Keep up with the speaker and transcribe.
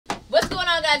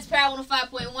on, guys? Power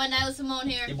 105.1. Nyla Simone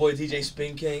here. Your boy DJ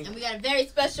Spin King. And we got a very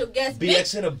special guest.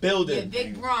 BX in the building. Yeah,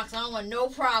 Big Bronx. I don't want no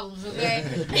problems, okay?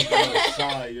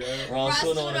 Ron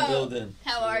Suno in the building.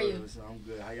 How are you? I'm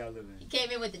good. How y'all living? He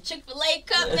came in with the Chick-fil-A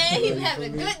cup, man. He was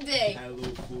having a good day. Had a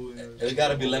little food. There's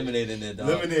gotta be lemonade in there, dog.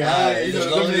 Lemonade. You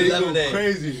know, lemonade.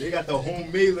 Crazy. They got the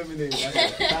homemade lemonade.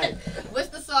 What's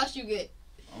the sauce you get?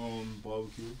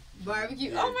 Barbecue. Barbecue?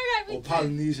 Yeah. Oh my God. Or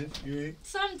Polynesian. You mean?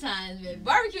 Sometimes, man.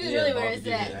 Barbecue is really where it's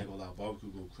at. I ain't gonna lie. Barbecue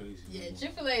go crazy. Yeah,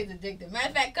 Chick-fil-A is addictive. Matter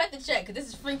of fact, cut the check, because this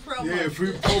is free promo. Yeah,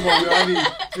 free promo. We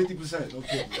already 50%.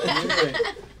 Okay.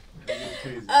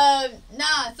 Crazy.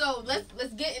 Nah, so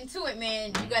let's get into it, man.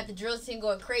 You got the drill scene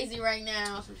going crazy right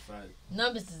now. That's a fact.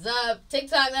 Numbers is up.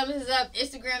 TikTok numbers is up.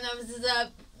 Instagram numbers is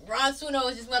up. Ron Suno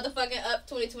is just motherfucking up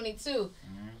 2022.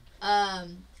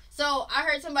 So I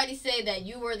heard somebody say that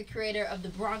you were the creator of the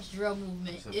Bronx drill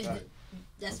movement.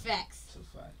 That's facts. That's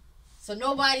a fact. So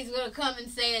nobody's gonna come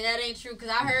and say that ain't true, because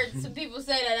I heard some people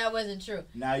say that wasn't true.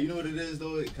 Nah, you know what it is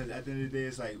though, because at the end of the day,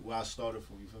 it's like where I started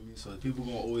from. You feel me? So people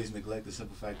gonna always neglect the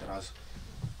simple fact that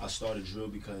I started drill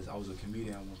because I was a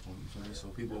comedian at one point. You feel me? So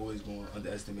people always gonna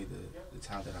underestimate the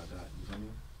talent that I got. You feel me?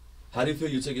 How do you feel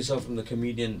you took yourself from the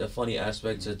comedian, the funny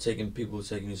aspect, to taking you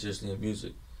seriously in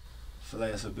music? I feel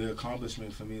like it's a big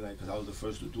accomplishment for me, like, because I was the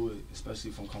first to do it,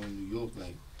 especially from coming to New York.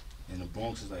 Like, in the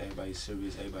Bronx, it's like everybody's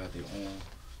serious, everybody got their own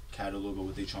catalog of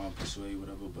what they trying to persuade,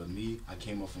 whatever. But me, I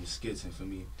came up from skits, and for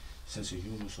me, sense of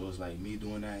humor, so it's like me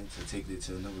doing that to take it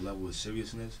to another level of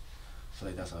seriousness. I feel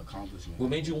like that's an accomplishment. What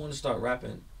made you want to start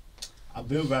rapping? I've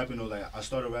been rapping though, like, I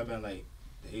started rapping at like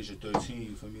the age of 13,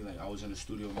 you feel me? Like, I was in the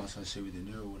studio with my son, Sherry De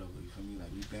Niro, whatever, you feel me? Like,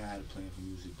 we been had playing for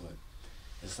music, but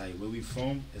it's like where we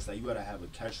from, it's like you gotta have a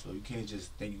catch though. You can't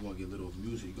just think you're gonna get little of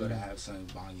music. You gotta have something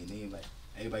behind your name. Like,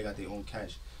 everybody got their own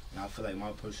catch. And I feel like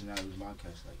my personality is my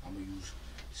catch. Like, I'm gonna use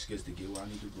skits to get where I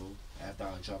need to go. After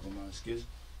I drop them on skits,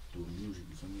 do music,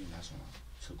 you feel me? And that's when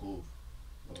I took off.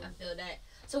 I feel that.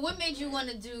 So what made you want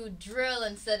to do drill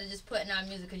instead of just putting out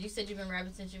music? Because you said you've been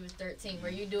rapping since you was 13. Were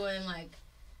you doing like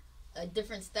a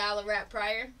different style of rap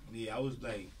prior? Yeah, I was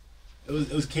like,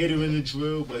 it was catering to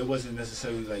drill, but it wasn't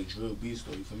necessarily like drill beats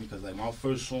though, you feel me? Because like my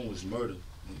first song was Murder.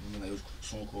 You feel me? Like, it was a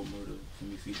song called Murder, for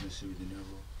me, featuring Sherry De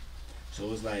Niro. So it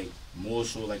was like more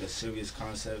so like a serious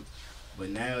concept. But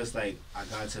now it's like I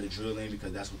got to the drill lane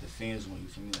because that's what the fans want, you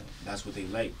feel me? Like, that's what they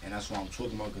like. And that's what I'm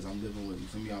talking about, because I'm living with, you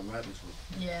feel me? I'm rapping, so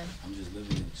yeah. I'm just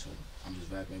living it, so I'm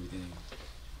just rapping everything.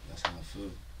 That's how I feel.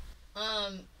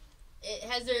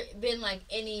 Has there been like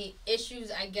any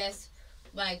issues, I guess,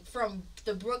 like from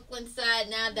the Brooklyn side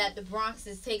now that the Bronx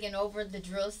is taking over the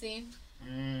drill scene?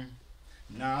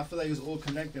 Nah, I feel like it's all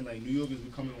connecting. Like, New York is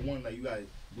becoming one. Like, you got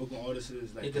Brooklyn artists.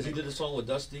 Like, because he did a song with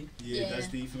Dusty. Yeah,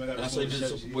 Dusty. You feel me? I got a That's song what he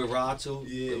did with Ra too.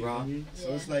 Yeah, with Ra.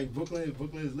 So it's like Brooklyn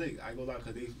is lit. I go out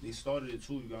because they started it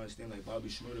too. You gotta understand, like, Bobby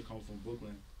Schmurder come from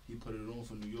Brooklyn. He put it on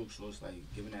from New York, so it's like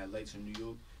giving that light to New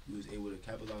York. He was able to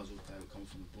capitalize off that come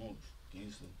from the Bronx.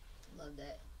 Gangster. Love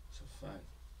that. It's a fact.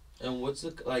 And what's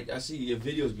the, like, I see your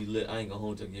videos be lit. I ain't gonna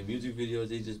hold you. Your music videos,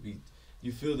 they just be,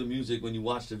 you feel the music when you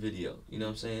watch the video. You know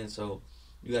what I'm saying? So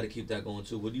you got to keep that going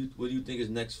too. What do you think is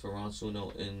next for Ron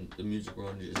Suno in the music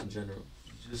world, just in general?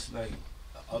 Just like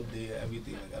update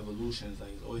everything, like evolutions.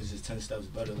 Like, it's always just 10 steps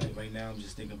better. Like, right now, I'm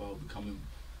just thinking about becoming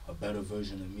a better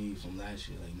version of me from last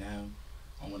year. Like, now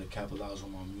I want to capitalize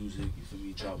on my music. You feel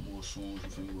me? Drop more songs. You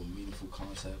feel me? With meaningful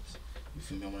concepts. You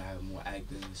feel me? I want to have more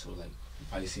acting. So like, you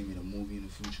probably see me in a movie in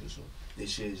the future. So this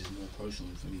shit is just more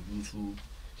personal. You feel me? YouTube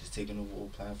just taking over all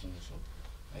platforms. So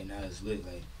right now it's lit.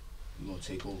 Like, we're gonna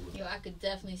take over. Yo, I could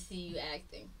definitely see you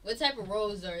acting. What type of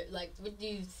roles are, like, what do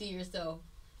you see yourself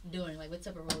doing? Like, what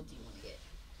type of role do you want to get?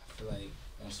 I feel like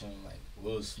I'm something like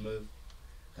Will Smith.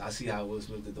 I see how Will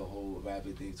Smith did the whole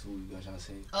rapping thing too. You know what I'm trying to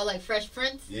say? Oh, like Fresh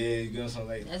Prince? Yeah, you know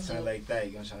something like something like that.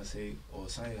 You know what I'm trying to say? Or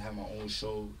something have my own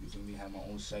show. You feel me? Have my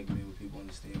own segment where people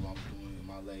understand what I'm doing in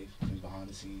my life, behind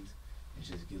the scenes, and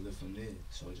just get lit from there.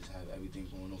 So just have everything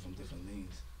going on from different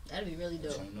lanes. That'd be really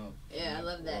dope. Turn up. Yeah, I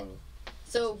love that.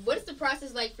 So what's the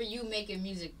process like for you making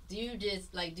music? Do you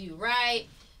just, like, do you write?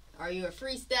 Are you a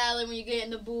freestyler when you get in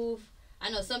the booth? I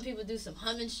know some people do some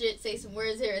humming shit, say some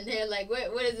words here and there. Like,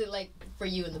 what is it like for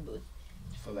you in the booth?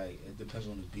 I feel like it depends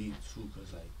on the beat too,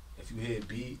 cause like if you hear a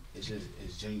beat, it's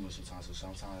genuine sometimes. So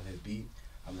sometimes I hear beat,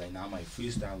 I'm like, nah, I might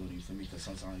freestyle on you, feel me? Cause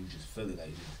sometimes you just feel it, like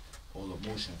just all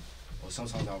emotion. Or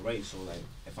sometimes I write. So like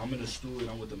if I'm in the studio and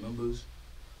I'm with the members,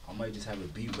 I might just have a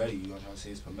beat ready. You know what I'm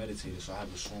saying? It's premeditated. So I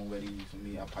have a song ready for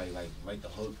me. I probably like write the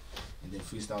hook and then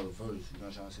freestyle the verse. You know what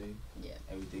I'm trying to say? Yeah.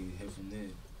 Everything hit from there.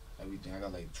 Everything. I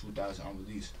got like 2,000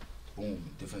 unreleased. Boom,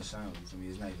 different sounds. You feel me?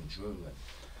 It's not even drill. Like,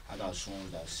 I got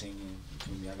songs that's singing. You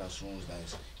feel me? I got songs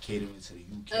that's catering to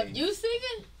the UK. You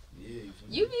singing? Yeah, you feel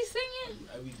me? You be singing?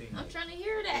 Everything. I'm like, trying to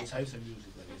hear that. all types of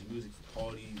music. Like it's music for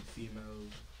parties,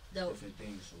 females, Dope. different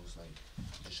things. So it's like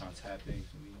just trying to tap in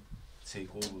for me,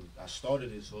 take over. I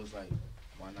started it, so it's like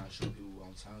why not show people what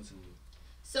I'm talented with?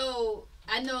 So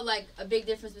I know like a big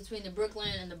difference between the Brooklyn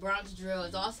and the Bronx drill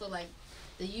is also like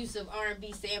the use of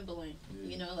R&B sampling. Yeah.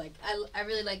 You know, like I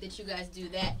really like that you guys do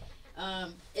that.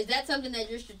 Is that something that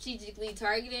you're strategically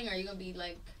targeting? Or are you gonna be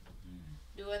like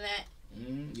doing that?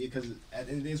 Yeah, because at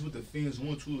the end of the day, it's what the fans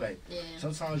want to. Like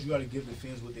sometimes you gotta give the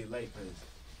fans what they like. Cause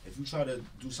if you try to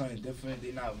do something different,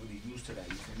 they're not really used to that.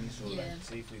 You feel me? So like,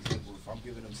 say for example, if I'm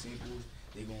giving them samples,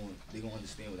 they gonna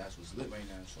understand what that's what's lit right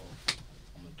now. So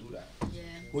I'm gonna do that. Yeah.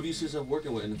 Who do you see yourself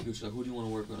working with in the future? Who do you want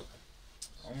to work with?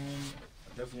 I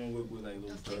definitely want to work with like Lil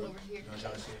Let's Durk. take over here. You know what I'm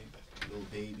trying to say? Lil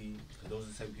Baby. Cause those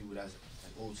are the type of people that's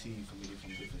like OT for me. They're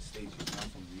from different states. You know, I'm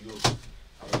from New York.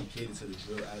 I already catered to the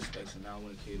drill aspects, and now I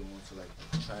want to cater on to like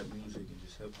trap music and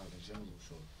just hip hop in general.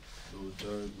 So Lil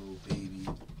Durk, Lil Baby,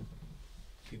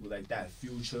 people like that.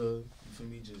 Future, you feel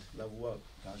me? Just level up.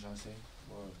 You know what I'm trying to say?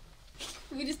 Word.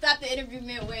 We just stopped the interview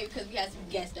midway because we had some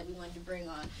guests that we wanted to bring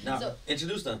on. Now, So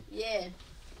introduce them. yeah.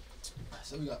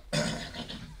 So we got.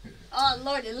 Oh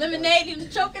Lord, the lemonade and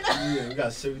choking up. Yeah, we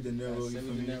got Siri De Niro, you Siri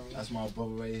feel me? De Niro. That's my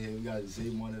brother right here. We got Zay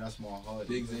Money, that's my heart.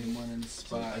 Big Zay Money in the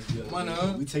spot. Money,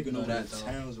 we taking over that the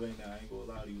towns right now. I ain't gonna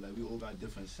lie to you. Like we all got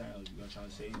different sounds. You know what I'm trying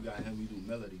to say? We got him, we do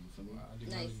melody. You feel me?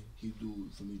 Nice. He do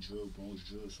for me drill, Bronx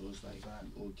drill. So it's like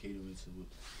we all catering to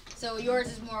it. So yours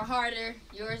is more harder.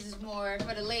 Yours is more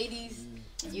for the ladies.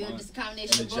 You just a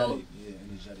combination of both. Energetic, yeah,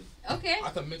 energetic. Okay. I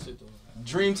can mix it though.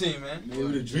 Dream team, man. Man, we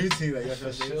the dream team. Like that's what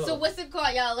I say. So what's it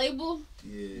called? Y'all label?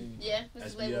 Yeah. Yeah.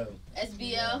 What's the SBL. label? SBL.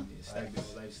 Yeah, Stack Bill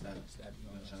Lifestyle. You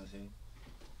know what I'm trying to say?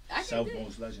 I can South do it.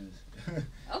 Bronx Legends.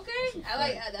 Okay. I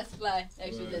like that's fly.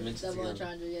 Actually, Right. that's double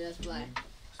entendre. Yeah, that's fly.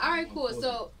 All right, cool.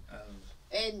 So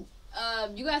and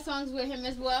you got songs with him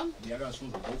as well? Yeah, I got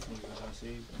songs with both of them. You know what I'm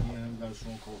saying? Me and him got a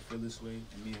song called Feel This Way,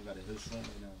 and me and him got a hit song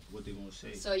right now. What they gonna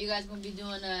say? So you guys gonna be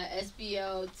doing a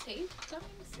SBL tape coming?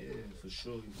 Yeah, for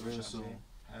sure. You know what I'm saying?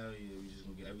 Hell yeah, we just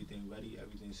gonna get everything ready,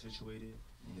 everything situated,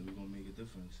 and then we gonna make a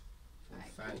difference. For a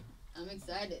fact. I'm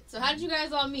excited. So how did you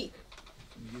guys all meet?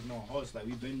 These my hearts, like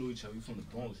we been know each other. We from the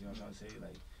Bronx, you know what I'm trying to say?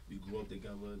 Like we grew up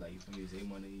together, like you feel me? Zay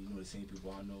Money, you know the same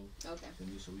people I know. Okay. You feel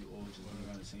me? So we all just been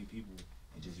around the same people,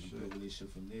 and just build a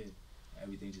relationship from there.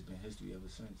 Everything just been history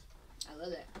ever since. I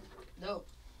love that. Dope.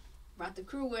 Brought the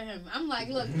crew with him. I'm like,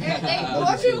 look,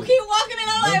 more people keep walking in.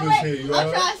 I'm like, wait,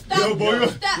 I'm trying to stop. Yo, boy,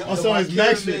 stop. I saw his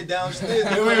Max shit downstairs.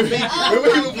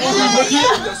 Oh,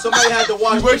 Somebody had to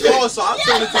watch the car, so I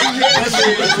turned it to you.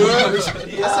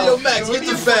 I said, yo, Max, get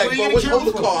your bag, bro. Hold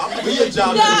the car. I'm gonna do your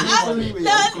job today.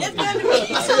 it's gonna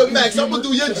be. I said, yo, Max, I'm gonna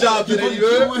do your job today, you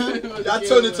heard? Y'all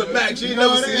turned it to Max. You ain't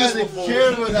never seen this before.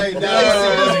 like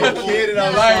that. Kid in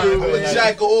our life.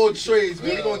 Jack of all trades,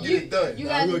 man. We gonna get it done. You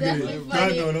guys are definitely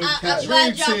funny. I'm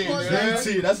glad y'all pulled Dream up.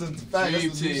 team, that's a fact.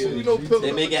 Dream team. We know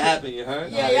They make it happen, you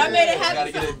heard? Yeah, y'all made it Gotta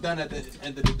happen. get it done at the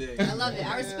end of the day. I love it.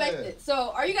 I respect it.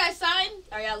 So, are you guys signed?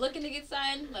 Are y'all looking to get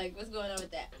signed? Like, what's going on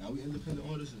with that? Now we independent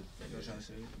artists. Like I'm trying to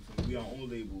say, we our own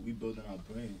label. We building our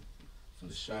brand from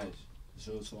the scratch,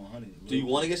 0 to 100. Do you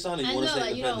want to get signed or you want to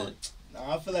stay independent?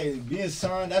 Nah, I feel like being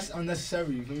signed, that's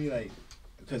unnecessary. You feel me? Like,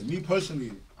 because me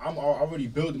personally, I'm already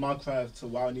building my craft to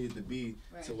where I need it to be,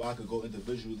 to where I could go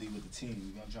individually with the team. You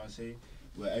know what I'm trying to say?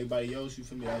 Where everybody else, you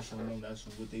feel me? That's on them. That's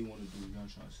what they want to do. You know what I'm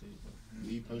trying to say? But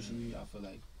me personally, I feel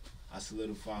like I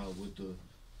solidify with the.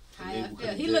 How I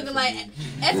feel. He looking like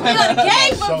SBL the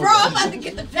gang, but bro, I'm about to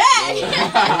get the bag.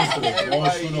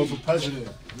 Suno for president.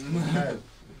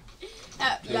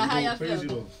 How y'all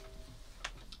feel?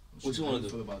 What you want to do?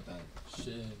 Feel about that?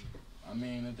 Shit. I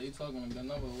mean, if they talking like that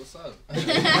number, what's up?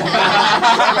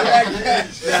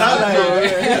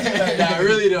 Nah,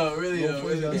 really though.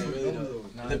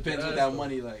 It depends with that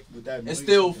money, like. And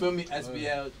still, feel me,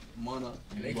 SBL, money.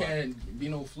 And they can't be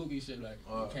no fluky shit, like,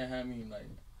 you can't have me, like,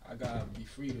 I gotta be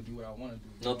free to do what I want to do.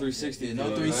 No 360s.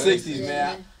 No 360s,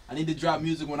 man. I need to drop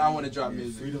music when I want to drop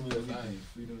music. Freedom is everything.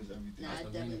 Freedom is everything. Nah, I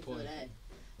definitely feel that.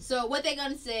 So what they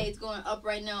gonna say? It's going up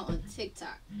right now on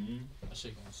TikTok. That's a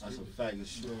fact. It's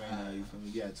sure right now. You feel me?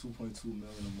 Yeah, 2.2 million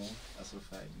a month. That's a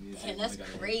fact. And that's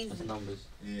crazy. That's numbers.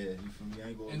 Yeah, you feel me? I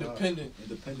ain't gonna Independent. lie.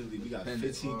 Independently, we got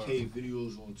 15K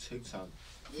videos on TikTok.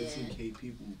 15K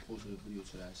people who posted a video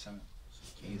to that sound.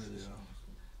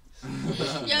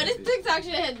 Yo, this TikTok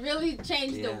shit has really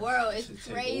changed the world. It's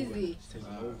crazy. It's taking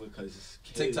over because it's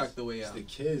kids. TikTok the way It's out. the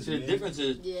kids. See, the difference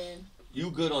is you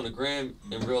good on the gram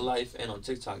in real life and on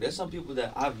TikTok. There's some people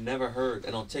that I've never heard,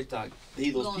 and on TikTok, they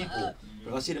those Going people. up. But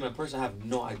if I see them in person, I have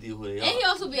no idea who they are. And he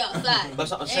also be outside.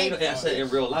 But I'm saying, I said in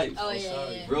real life. Oh,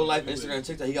 yeah. Real life, Instagram,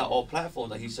 TikTok, he got all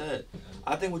platforms, like he said.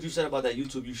 I think what you said about that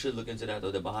YouTube, you should look into that,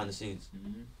 though, the behind the scenes.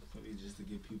 Maybe just to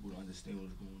get people to understand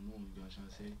what's going on, you know what I'm trying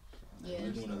to say? Yeah.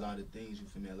 We're doing a lot of things, you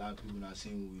feel me? A lot of people not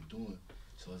seeing what we're doing.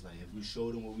 So it's like, if we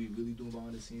show them what we really doing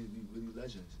behind the scenes, we really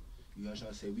legends. You know what I'm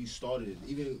trying to say? We started it.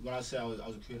 Even when I say I was a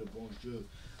creator of Bones Drill,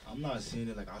 I'm not saying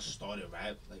it like I started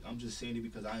rap. Like, I'm just saying it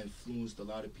because I influenced a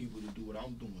lot of people to do what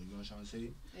I'm doing. You know what I'm trying to say?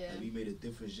 Yeah. Like, we made a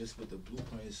difference just with the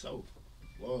blueprint itself.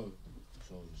 Whoa.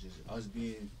 So just us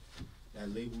being that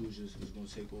label is gonna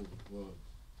take over. Whoa.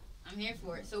 I'm here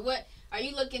for it. So what, are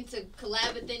you looking to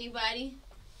collab with anybody?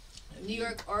 New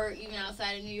York or even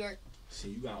outside of New York? See,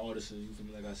 you got artists, you feel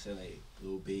me, like I said, like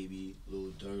Lil Baby,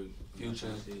 Lil Durk, Future.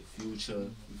 Future,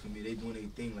 you feel me, they doing their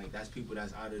thing. Like, that's people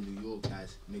that's out of New York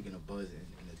that's making a buzz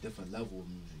in a different level of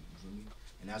music, you feel me?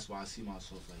 And that's why I see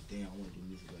myself like, damn, I want to do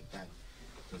music like that.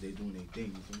 Because they doing their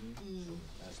thing, you feel me? So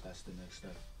that's the next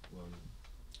step. Well,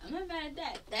 I'm not mad at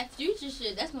that. That Future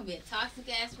shit, that's gonna be a toxic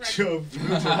ass record. yo,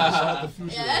 Future, shout out to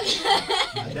Future. Yeah.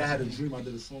 My dad had a dream, I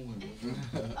did a song with him.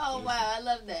 Oh wow, I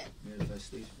love that.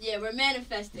 Manifestation. Yeah, we're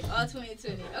manifesting all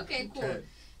 2020. Okay, cool. Okay.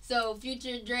 So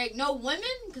Future, Drake, no women,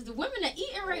 because the women are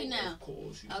eating right now. Of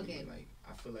course, you feel Okay. me? Like,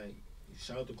 I feel like,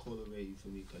 shout out to Cola Ray, you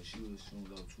feel me? Because she was showing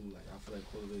love too. Like, I feel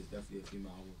like Cola Ray is definitely a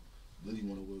female I would really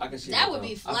want to work I can with. see That that, would though.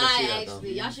 be I can fly, see that, though.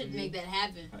 actually. Y'all should make that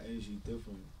happen. Her energy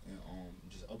different. And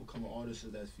just up and coming artists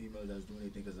that's female that's doing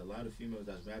anything. Because a lot of females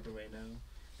that's rapping right now,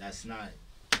 that's not,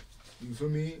 you feel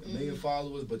me? A million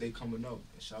followers, but they coming up.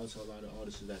 And shout out to a lot of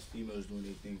artists that's females doing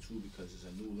their thing too, because it's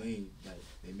a new lane that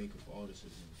they making for artists,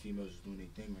 and females is doing their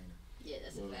thing right now. Yeah,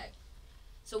 that's a fact.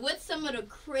 So what's some of the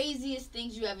craziest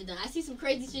things you ever done? I see some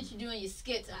crazy shit you do in your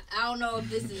skits. I don't know if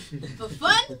this is for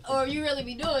fun or if you really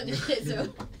be doing this shit, so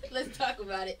let's talk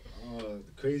about it. The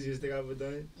craziest thing I've ever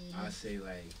done, I say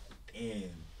like, damn,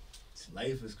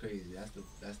 life is crazy. That's the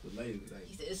life. Like,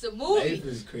 He said it's a movie. life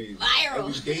is crazy. Viral.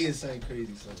 Every day is something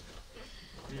crazy. So,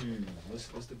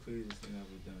 what's the craziest thing I've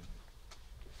ever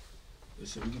done?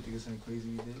 So we can think of something crazy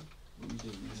we did. What we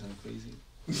did? We did something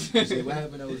crazy. Say, what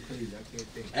happened that was crazy? I can't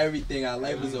think. Everything. Our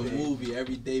life is a movie.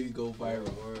 Every day we go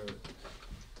viral. Word.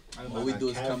 All we do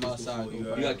is come outside.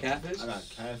 Before, You got Catfish? I got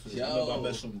Catfish. Yo. I remember I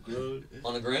met some girl.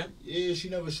 On the gram? Yeah, she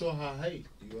never showed her height.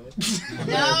 You know?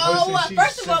 No, She's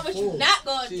first of all, what 6'4". you not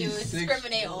gonna do She's is 6'4".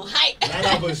 discriminate on height.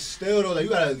 Nah, but still though, like, you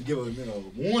gotta give a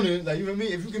warning. Like, you know what I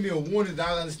mean? If you give me a warning, then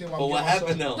I understand why. But what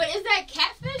happened though? But is that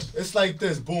Catfish? It's like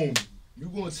this, boom. You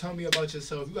gonna tell me about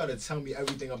yourself? You gotta tell me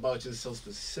everything about yourself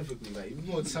specifically. Like, you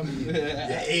gonna tell me your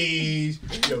age,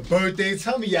 your birthday.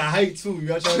 Tell me your height too. You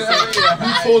know what I'm saying?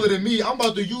 You taller than me. I'm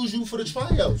about to use you for the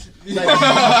tryouts. Like,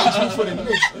 I need you for the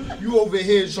Knicks. You over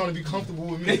here trying to be comfortable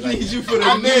with me. Like, need you for the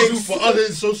I need Knicks. you for other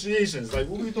associations. Like,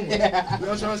 what we doing? You know what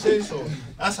I'm trying to say? So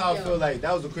that's how I feel like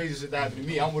that was the craziest shit that happened to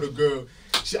me. I'm with a girl.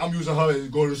 I'm using her to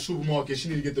go to the supermarket. She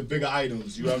need to get the bigger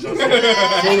items. You know what I'm trying to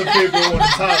say? Toilet paper on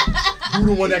the top. You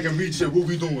the one that can reach it. What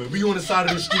we doing? We on the side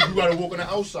of the street. You gotta walk on the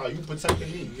outside. You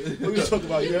protecting me. What we talking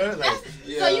about? You heard? Like,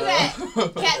 So you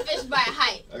got Catfish by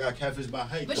height. I got Catfish by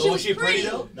height. But though. she was pretty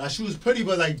though? Nah, she was pretty,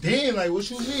 but like, damn, like, what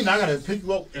you mean? I gotta pick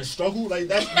you up and struggle like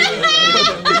that?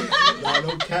 Nah,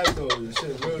 no cap though. This shit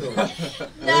is real though. Nah,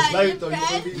 It's life though. You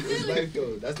bad. feel me? It's life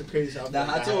though. That's the craziest shit.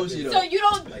 Nah, I told you though. So you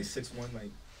don't. Like 6'1",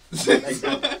 like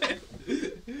that.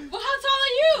 Well, how tall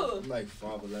are you? I'm like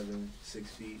 5'11", 6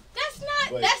 feet. That's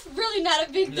not. But- That's really not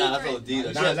a big Nah, I difference. told D though.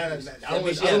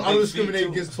 I don't discriminate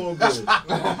against tall girls. Why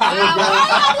are you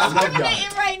I love y'all.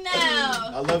 discriminating right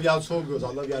now? I love y'all tall girls. I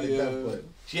love y'all to death, but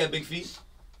She had big feet?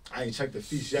 I ain't checked the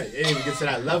feet yet. It ain't even get to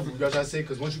that level. You know what I'm saying?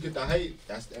 Because once you get the height,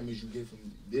 that's the image you get from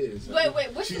there. So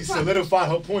Wait, what's she the problem? solidified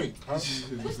her point. Huh?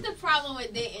 What's the problem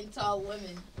with dating tall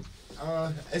women?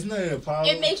 It's not a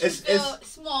problem. It makes you feel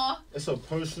small. It's a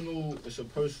personal.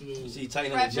 You see,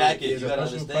 tighten the Preference. jacket. You It's a gotta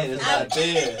personal understand. It's preference. not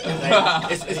there.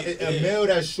 Like, it's a male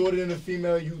that's shorter than a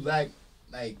female. You lack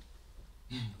like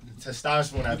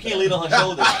testosterone. You can't lean on her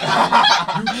shoulder.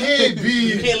 You can't be.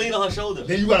 You can't lean on her shoulder.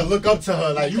 Then you gotta look up to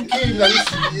her. Like, you can't be like,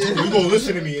 you gonna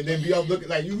listen to me and then be up looking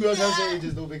like, you know what I'm saying? It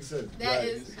just don't make sense. That Right.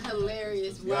 is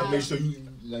hilarious. You gotta Wow. make sure you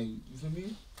like, you feel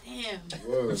me? Damn.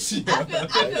 Word. I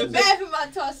feel bad for my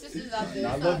tall sisters out there.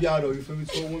 Nah, I love y'all though. You feel me?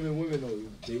 Tall women though.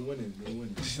 They winning.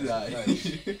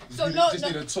 So no. Just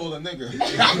need a taller nigga.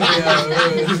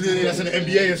 That's in the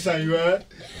NBA or something, you heard?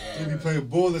 You be playing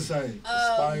ball or something.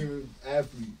 Aspiring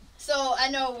athlete. So I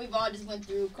know we've all just went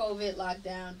through COVID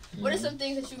lockdown. What are some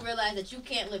things that you realize that you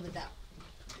can't live without?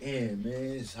 Damn, man,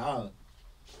 it's hard.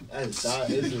 That is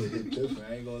a hit different.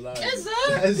 I ain't gonna lie. Yes,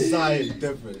 sir. That side hit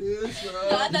different. Yes, No, I You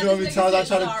thought know how many this times I nigga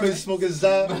try to said quit Zara. smoking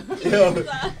Zab? Yo,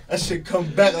 that shit come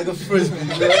back like a frisbee,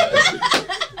 bro.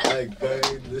 Like,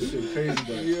 dang, this shit crazy,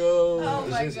 though. Yo. Oh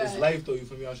my It's God. life, though. You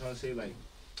feel me? I'm trying to say, like,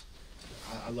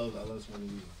 I love smoking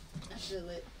weed. I feel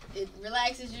it. It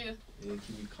relaxes you. Yeah,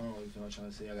 keep me calm. You feel me? I'm trying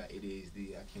to say I got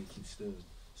ADHD. I can't keep still.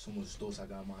 So much dose I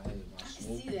got in my head. When I I can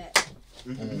smoke. see that.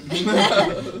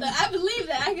 I believe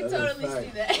that. I can That's a totally see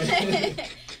fact.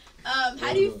 that.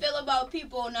 How do you feel about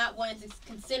people not wanting to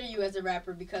consider you as a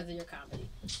rapper because of your comedy?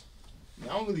 I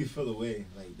don't really feel away.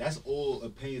 Like, that's all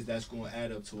opinions that's going to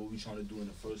add up to what we trying to do in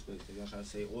the first place. Like, I'm trying to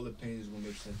say all opinions will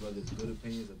make sense, whether it's good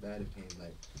opinions or bad opinions.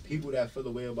 Like, people that feel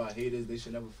away about haters, they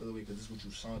should never feel away because this is what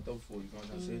you signed up for. You know what I'm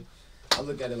trying to say? I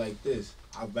look at it like this.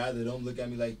 I'd rather them look at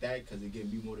me like that because it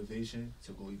gives me motivation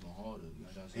to go even harder. You know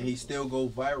what I'm saying? And he still go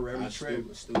viral every I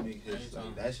trip. still make hits.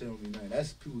 Like, that shit don't be nice.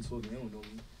 That's people talking. They don't know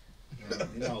me.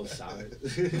 They not outside.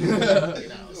 They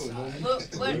not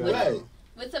outside.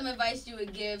 What's some advice you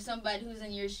would give somebody who's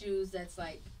in your shoes that's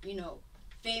like, you know,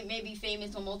 maybe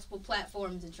famous on multiple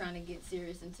platforms and trying to get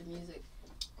serious into music?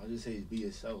 I'll just say be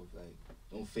yourself. Like,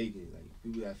 don't fake it. Like,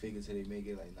 people that fake it till they make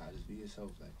it, like, nah, just be yourself.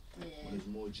 Like, when it's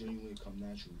more genuine, come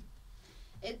naturally.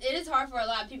 It is hard for a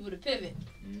lot of people to pivot.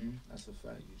 That's a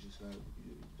fact. You just gotta,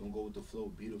 don't go with the flow,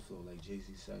 be the flow. Like Jay-Z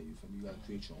said, you feel me? You gotta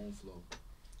create your own flow.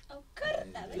 Oh,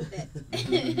 good. I like that.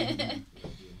 You gotta be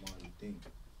a modern thing.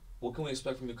 What can we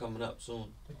expect from you coming up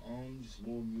soon? Just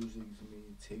more music, you feel me?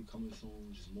 Tape coming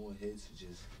soon, just more hits,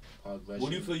 just progression. What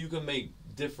do you feel you can make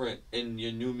different in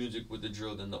your new music with the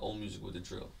drill than the old music with the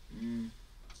drill?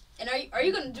 And are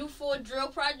you gonna do full drill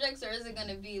projects, or is it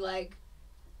gonna be like,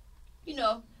 you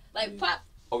know, like pop?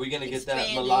 Are we gonna get that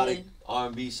Expanding melodic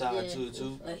R&B side to it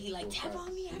too? Like he like tap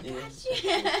on me, I got you.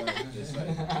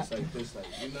 It's like this, like,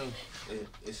 you know,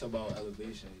 it's about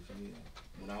elevation. You feel me?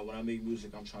 When I make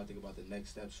music, I'm trying to think about the next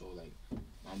step. So like,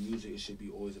 my music, it should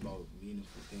be always about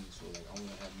meaningful things. So like, I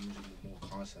want to have music with more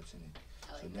concepts in it.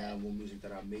 So now, more music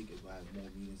that I make is gonna have more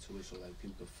meaning to it. So like,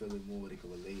 people can feel it more, they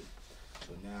can relate.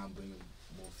 So now I'm bringing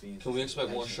more fans. Can we expect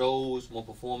more shows, more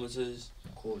performances?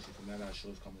 Of course, you can. I got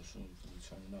shows coming soon. You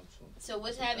turning up. So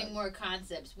what's having more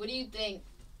concepts? What do you think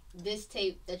this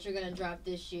tape that you're gonna drop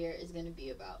this year is gonna be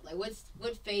about? Like,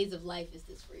 what phase of life is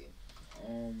this for you?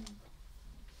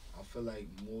 I feel like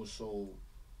more so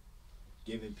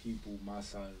giving people my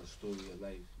side of the story of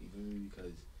life, even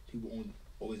because people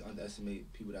always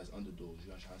underestimate people that's underdogs. You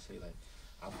know what I'm trying to say? Like,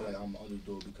 I feel like I'm an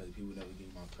underdog because people never give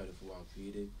me my credit for what I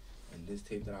created. And this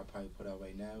tape that I probably put out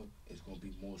right now is gonna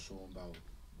be more so about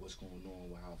what's going on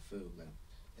with how I feel. Like,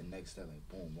 the next step, like,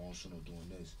 boom, Ron Suno doing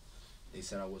this. They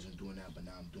said I wasn't doing that, but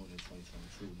now I'm doing it in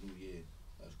 2022, new year.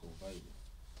 Let's go viral.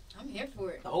 I'm here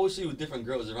for it. I always see you with different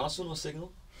girls. Is Ron Suno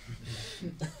signal?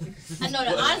 I know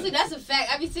that. Honestly, that's a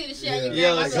fact. I be seeing the shit on your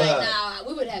Yeah, grandma. like, Like, nah,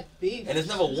 we would have beef. And it's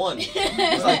never one.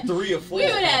 It's like 3 or 4. We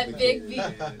would have big beef.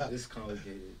 Yeah, it's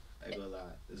complicated. I ain't gonna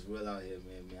lie. It's real out here,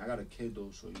 man. I got a kid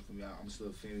though, so you feel me? I'm still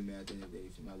a family man at the end of the day.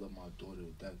 You feel me? I love my daughter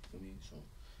to death, for me. So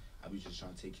I be just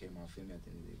trying to take care of my family at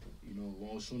the end of the day. But you know,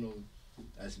 Ron Suno,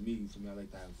 that's me. You feel me? I like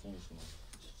to have fun. So.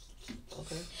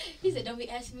 Okay. He said, "Don't be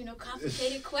asking me no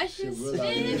complicated questions." Shit, real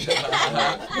out here.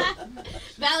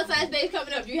 Valentine's Day is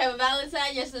coming up. Do you have a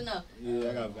Valentine? Yes or no? Yeah,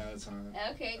 I got Valentine.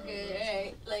 Okay, good. All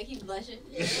right. Like, he's blushing.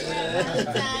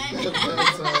 Valentine.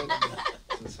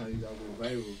 Sometimes you gotta go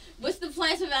viral. What's the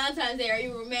plans for Valentine's Day? Are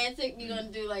you romantic? You gonna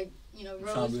do like, you know,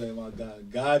 Trying rose? to be like my guy,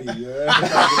 Gotti, yeah.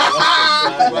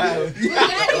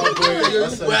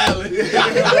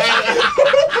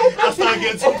 I started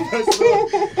getting too personal.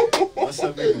 I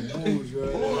started making moves, yo.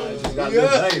 I just gotta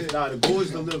live life. Nah, the goal is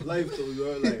to live life, though,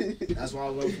 yo. Like, that's why I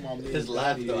love for my man. His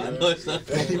laugh, though. I know it's not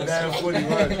He mad funny,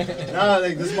 right? Nah,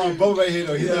 like, this is my bro right here,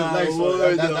 though. He live life,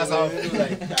 so that's how I feel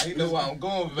like. You know where I'm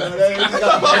going, man.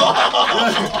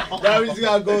 Now we just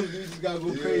gotta go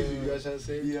crazy, you know what I'm trying to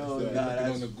say? Yo, nah,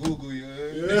 that's on the Google, you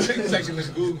heard? Section is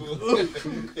Google.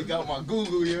 They got my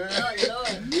Google, you heard? Oh, Lord.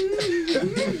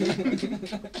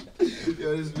 Yo,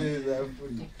 this man is that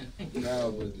funny. Nah,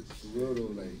 but for real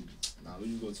though, like, nah, we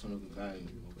just go turn up the volume,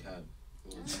 no cap.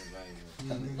 Go turn the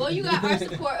volume. Well, you got our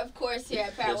support, of course, here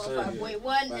at Power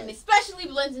 105.1, and especially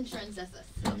Blends and Trends. That's us.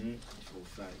 For a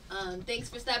fact. Thanks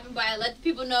for stopping by. Let the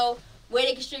people know where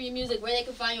they can stream your music, where they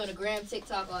can find you on the gram,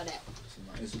 TikTok, all that. So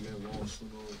my Instagram, Ron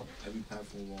Suno, every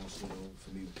platform, Ron Suno.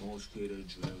 For me, Bones Creator,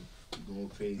 Drill, going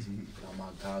crazy. Got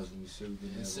my guys when we serve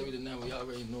the Send me the number, y'all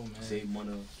already know, man. Save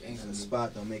money. Gangs in the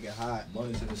spot, don't make it hot.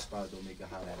 Money's in the spot, don't make it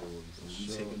hot at all. We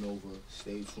taking over.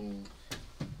 Stay tuned.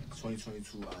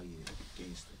 2022 out here.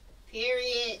 Gangsta.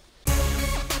 Period.